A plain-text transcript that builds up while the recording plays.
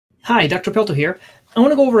Hi, Dr. Pelto here. I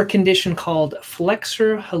want to go over a condition called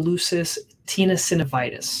Flexor Hallucis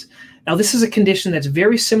Tenosynovitis. Now, this is a condition that's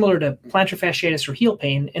very similar to plantar fasciitis or heel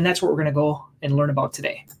pain, and that's what we're going to go and learn about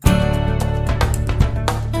today.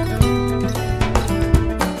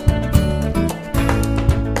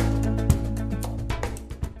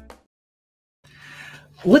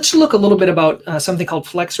 Let's look a little bit about something called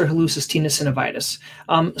Flexor Hallucis Tenosynovitis.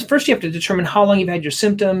 First, you have to determine how long you've had your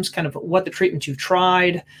symptoms, kind of what the treatment you've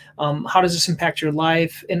tried, how does this impact your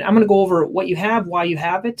life, and I'm going to go over what you have, why you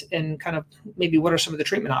have it, and kind of maybe what are some of the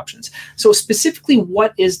treatment options. So specifically,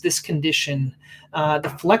 what is this condition?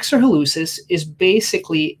 The flexor hallucis is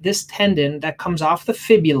basically this tendon that comes off the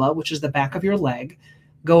fibula, which is the back of your leg,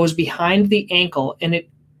 goes behind the ankle, and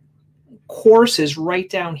it courses right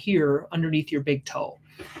down here underneath your big toe.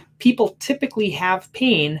 People typically have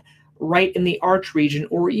pain right in the arch region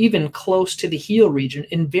or even close to the heel region,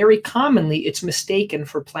 and very commonly it's mistaken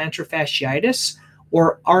for plantar fasciitis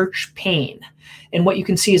or arch pain. And what you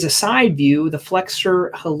can see is a side view. The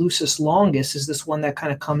Flexor Hallucis Longus is this one that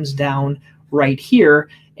kind of comes down right here,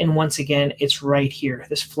 and once again it's right here,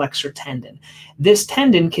 this flexor tendon. This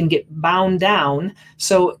tendon can get bound down,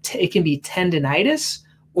 so it can be tendinitis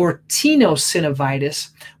or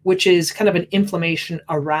tenosynovitis, which is kind of an inflammation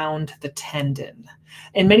around the tendon.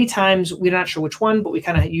 And many times we're not sure which one, but we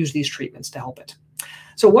kind of use these treatments to help it.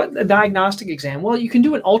 So what a diagnostic exam? Well, you can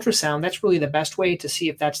do an ultrasound. That's really the best way to see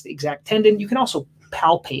if that's the exact tendon. You can also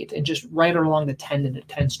palpate and just right along the tendon it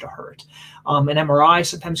tends to hurt. An MRI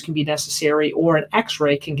sometimes can be necessary, or an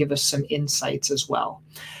X-ray can give us some insights as well.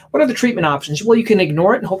 What are the treatment options? Well, you can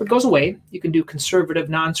ignore it and hope it goes away. You can do conservative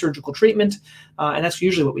non-surgical treatment, and that's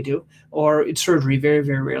usually what we do, or it's surgery. Very,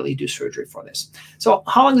 very rarely do surgery for this. So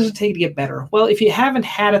how long does it take to get better? Well, if you haven't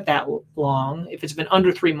had it that long, if it's been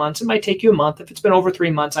under 3 months, it might take you a month. If it's been over 3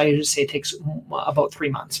 months, I usually say it takes about 3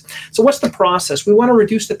 months. So what's the process? We want to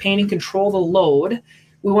reduce the pain and control the load.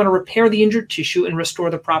 We want to repair the injured tissue and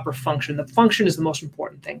restore the proper function. The function is the most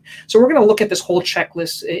important thing. So we're going to look at this whole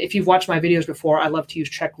checklist. If you've watched my videos before, I love to use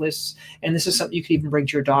checklists, and this is something you can even bring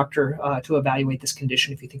to your doctor to evaluate this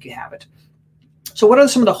condition if you think you have it. So what are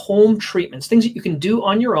some of the home treatments, things that you can do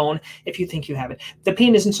on your own if you think you have it? The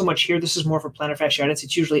pain isn't so much here. This is more for plantar fasciitis.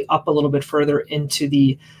 It's usually up a little bit further into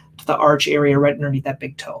the arch area right underneath that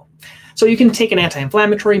big toe. So you can take an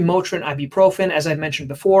anti-inflammatory, Motrin, ibuprofen, as I mentioned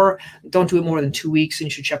before. Don't do it more than 2 weeks, and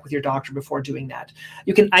you should check with your doctor before doing that.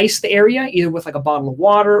 You can ice the area either with like a bottle of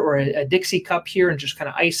water or a Dixie cup here and just kind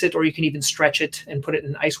of ice it, or you can even stretch it and put it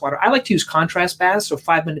in ice water. I like to use contrast baths, so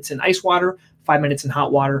 5 minutes in ice water, 5 minutes in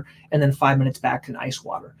hot water, and then 5 minutes back in ice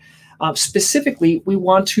water. Specifically, we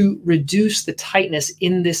want to reduce the tightness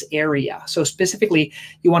in this area. So specifically,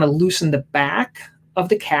 you want to loosen the back of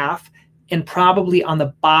the calf and probably on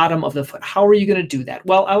the bottom of the foot. How are you going to do that?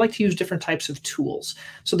 Well, I like to use different types of tools.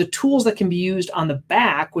 So the tools that can be used on the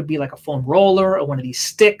back would be like a foam roller or one of these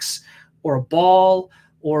sticks or a ball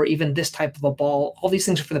or even this type of a ball. All these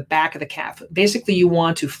things are for the back of the calf. Basically, you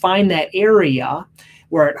want to find that area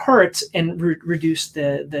where it hurts and reduce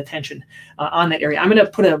the tension on that area. I'm going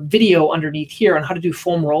to put a video underneath here on how to do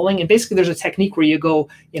foam rolling. And basically there's a technique where you go,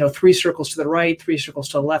 3 circles to the right, 3 circles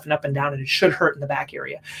to the left, and up and down, and it should hurt in the back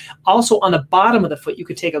area. Also on the bottom of the foot, you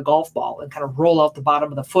could take a golf ball and kind of roll out the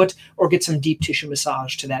bottom of the foot or get some deep tissue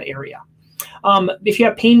massage to that area. If you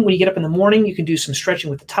have pain when you get up in the morning, you can do some stretching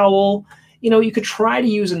with the towel. You could try to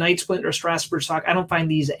use a night splint or a Strasbourg sock. I don't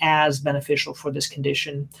find these as beneficial for this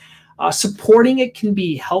condition. Supporting it can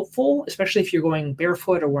be helpful, especially if you're going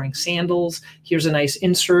barefoot or wearing sandals. Here's a nice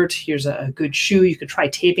insert. Here's a good shoe. You could try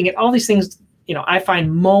taping it. All these things, I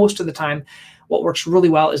find most of the time what works really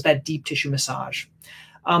well is that deep tissue massage.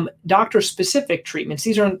 Doctor-specific treatments,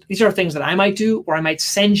 these are things that I might do or I might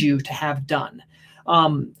send you to have done.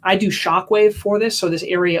 I do shockwave for this. So this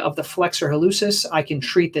area of the flexor hallucis, I can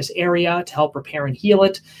treat this area to help repair and heal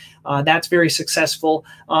it. That's very successful.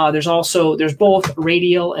 There's both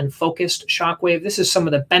radial and focused shockwave. This is some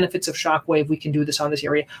of the benefits of shockwave. We can do this on this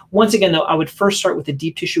area. Once again, though, I would first start with the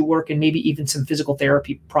deep tissue work and maybe even some physical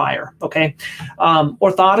therapy prior, okay?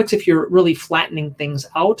 Orthotics, if you're really flattening things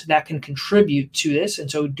out, that can contribute to this. And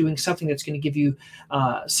so doing something that's going to give you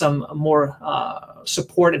some more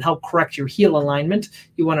support and help correct your heel alignment.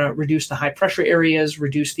 You want to reduce the high pressure areas,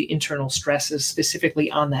 reduce the internal stresses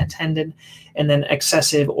specifically on that tendon, and then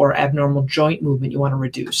excessive or abnormal joint movement you want to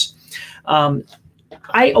reduce.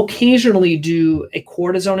 I occasionally do a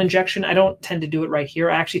cortisone injection. I don't tend to do it right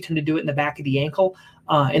here. I actually tend to do it in the back of the ankle,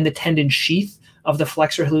 in the tendon sheath of the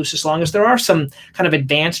Flexor Hallucis Longus. There are some kind of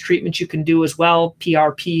advanced treatments you can do as well,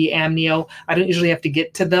 PRP, amnio. I don't usually have to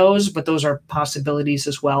get to those, but those are possibilities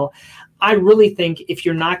as well. I really think if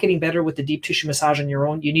you're not getting better with the deep tissue massage on your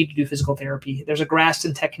own, you need to do physical therapy. There's a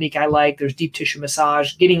Graston technique I like. There's deep tissue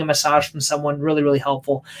massage. Getting a massage from someone, really, really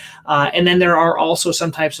helpful. And then there are also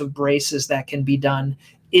some types of braces that can be done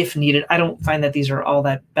if needed. I don't find that these are all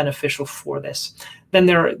that beneficial for this. Then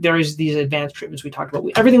there is these advanced treatments we talked about.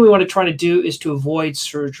 Everything we want to try to do is to avoid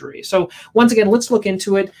surgery. So once again, let's look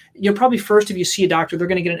into it. You're probably first, if you see a doctor, they're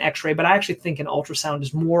going to get an x-ray, but I actually think an ultrasound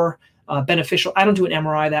is more beneficial. I don't do an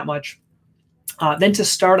MRI that much. Then to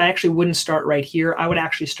start, I actually wouldn't start right here. I would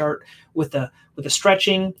actually start with the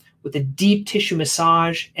stretching, with the deep tissue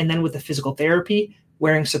massage, and then with the physical therapy,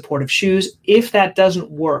 wearing supportive shoes. If that doesn't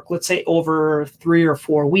work, let's say over 3 or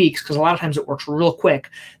 4 weeks, because a lot of times it works real quick,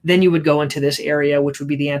 then you would go into this area, which would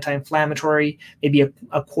be the anti-inflammatory, maybe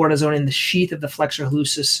a cortisone in the sheath of the flexor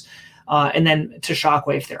hallucis, and then to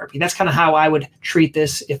shockwave therapy. That's kind of how I would treat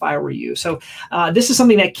this if I were you. So this is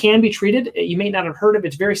something that can be treated. You may not have heard of it.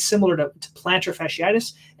 It's very similar to plantar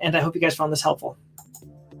fasciitis, and I hope you guys found this helpful.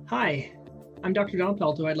 Hi, I'm Dr. Don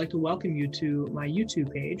Pelto. I'd like to welcome you to my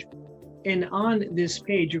YouTube page. And on this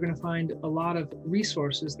page, you're going to find a lot of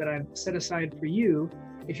resources that I've set aside for you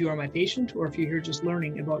if you are my patient or if you're here just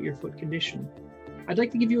learning about your foot condition. I'd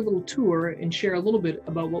like to give you a little tour and share a little bit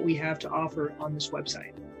about what we have to offer on this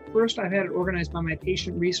website. First, I've had it organized by my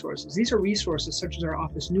patient resources. These are resources such as our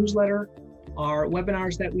office newsletter, our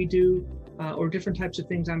webinars that we do, or different types of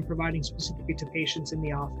things I'm providing specifically to patients in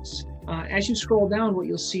the office. As you scroll down, what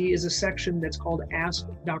you'll see is a section that's called Ask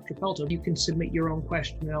Dr. Pelto. You can submit your own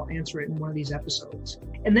question and I'll answer it in one of these episodes.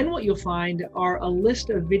 And then what you'll find are a list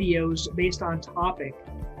of videos based on topic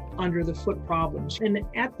under the foot problems. And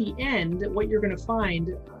at the end, what you're going to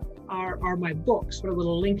find are my books. Put a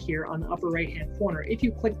little link here on the upper right-hand corner. If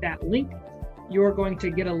you click that link, you're going to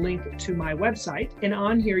get a link to my website. And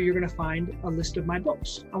on here, you're going to find a list of my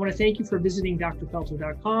books. I want to thank you for visiting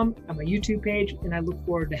drpelto.com on my YouTube page, and I look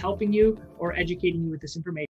forward to helping you or educating you with this information.